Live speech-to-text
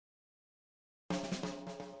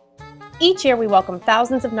Each year, we welcome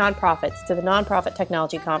thousands of nonprofits to the Nonprofit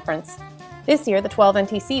Technology Conference. This year, the 12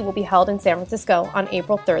 NTC will be held in San Francisco on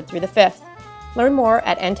April 3rd through the 5th. Learn more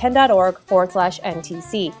at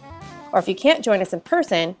nten.org/NTC. Or if you can't join us in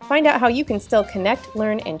person, find out how you can still connect,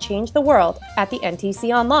 learn, and change the world at the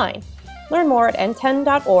NTC online. Learn more at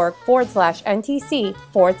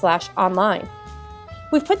nten.org/NTC/online.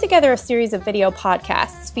 We've put together a series of video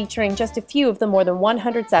podcasts featuring just a few of the more than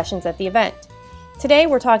 100 sessions at the event. Today,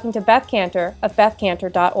 we're talking to Beth Kanter of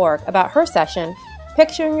bethkanter.org about her session,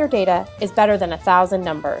 Picturing Your Data is Better Than 1,000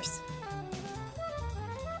 Numbers.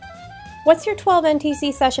 What's your 12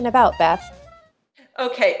 NTC session about, Beth?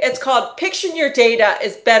 Okay, it's called Picturing Your Data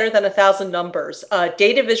is Better Than 1,000 Numbers.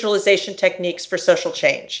 Data visualization techniques for social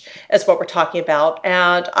change is what we're talking about.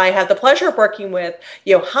 And I had the pleasure of working with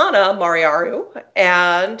Johanna Mariaru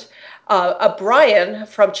and Brian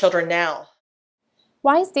from Children Now.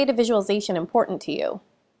 Why is data visualization important to you?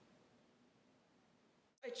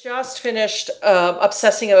 I just finished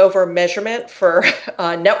obsessing over measurement for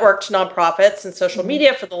networked nonprofits and social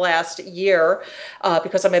media for the last year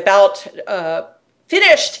because I'm about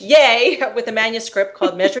finished, yay, with a manuscript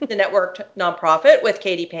called Measuring the Networked Nonprofit with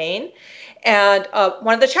Katie Payne. And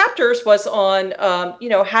one of the chapters was on,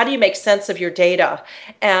 how do you make sense of your data?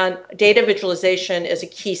 And data visualization is a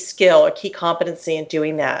key skill, a key competency in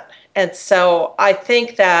doing that. And so I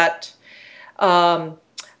think that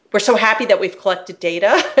we're so happy that we've collected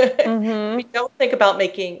data. We don't think about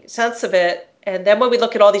making sense of it. And then when we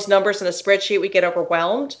look at all these numbers in a spreadsheet, we get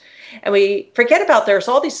overwhelmed. And we forget about there's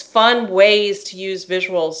all these fun ways to use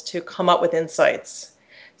visuals to come up with insights.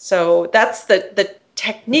 So that's the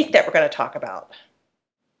technique that we're going to talk about.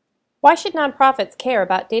 Why should nonprofits care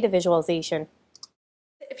about data visualization?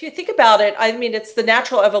 If you think about it, I mean, it's the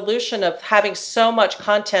natural evolution of having so much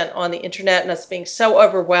content on the internet and us being so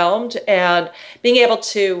overwhelmed, and being able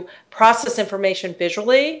to process information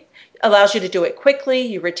visually allows you to do it quickly.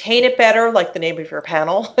 You retain it better, like the name of your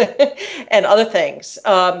panel and other things.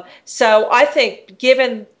 So I think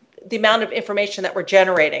given the amount of information that we're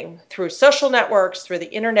generating through social networks, through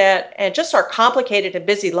the internet, and just our complicated and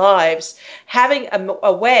busy lives, having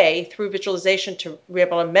a way through visualization to be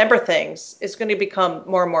able to remember things is going to become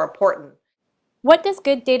more and more important. What does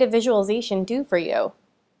good data visualization do for you?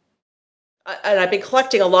 And I've been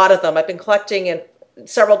collecting a lot of them. I've been collecting in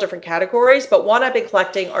several different categories, but one I've been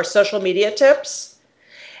collecting are social media tips.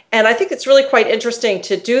 And I think it's really quite interesting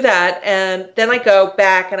to do that. And then I go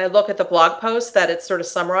back and I look at the blog post that it's sort of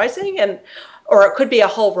summarizing, or it could be a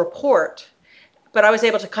whole report. But I was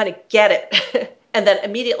able to kind of get it and then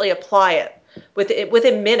immediately apply it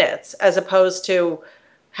within minutes, as opposed to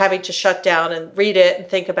having to shut down and read it and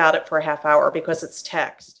think about it for a half hour because it's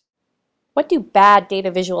text. What do bad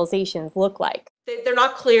data visualizations look like? They're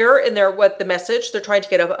not clear in what the message they're trying to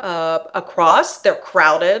get across. They're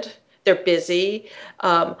crowded. They're busy.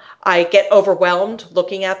 I get overwhelmed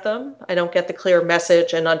looking at them. I don't get the clear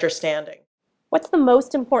message and understanding. What's the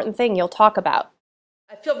most important thing you'll talk about?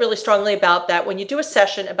 I feel really strongly about that. When you do a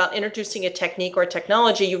session about introducing a technique or a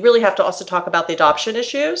technology, you really have to also talk about the adoption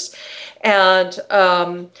issues. And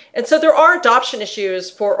so there are adoption issues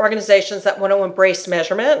for organizations that want to embrace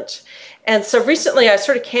measurement. And so recently I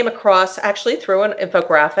sort of came across, actually through an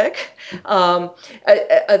infographic,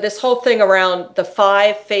 this whole thing around the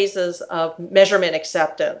 5 phases of measurement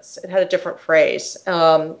acceptance. It had a different phrase.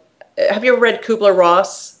 Have you ever read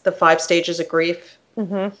Kubler-Ross, The 5 Stages of Grief?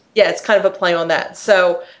 Yeah, it's kind of a play on that.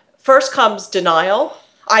 So first comes denial.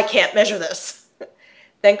 I can't measure this.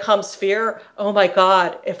 Then comes fear. Oh my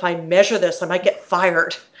God, if I measure this, I might get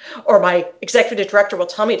fired. Or my executive director will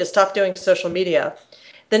tell me to stop doing social media.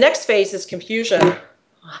 The next phase is confusion.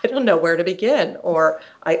 I don't know where to begin, or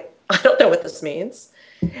I don't know what this means.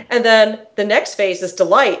 And then the next phase is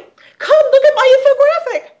delight. Come look at my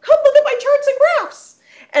infographic. Come look at my charts and graphs.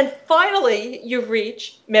 And finally, you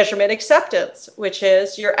reach measurement acceptance, which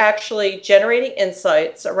is you're actually generating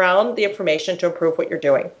insights around the information to improve what you're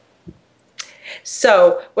doing.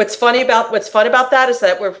 So what's fun about that is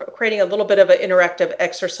that we're creating a little bit of an interactive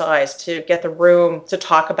exercise to get the room to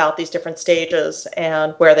talk about these different stages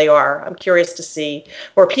and where they are. I'm curious to see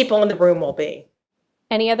where people in the room will be.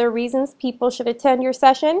 Any other reasons people should attend your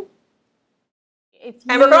session? And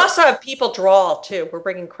we're going to also have people draw too. We're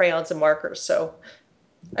bringing crayons and markers. So,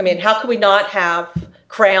 I mean, how could we not have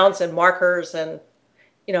crayons and markers and,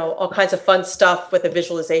 all kinds of fun stuff with a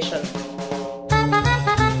visualization?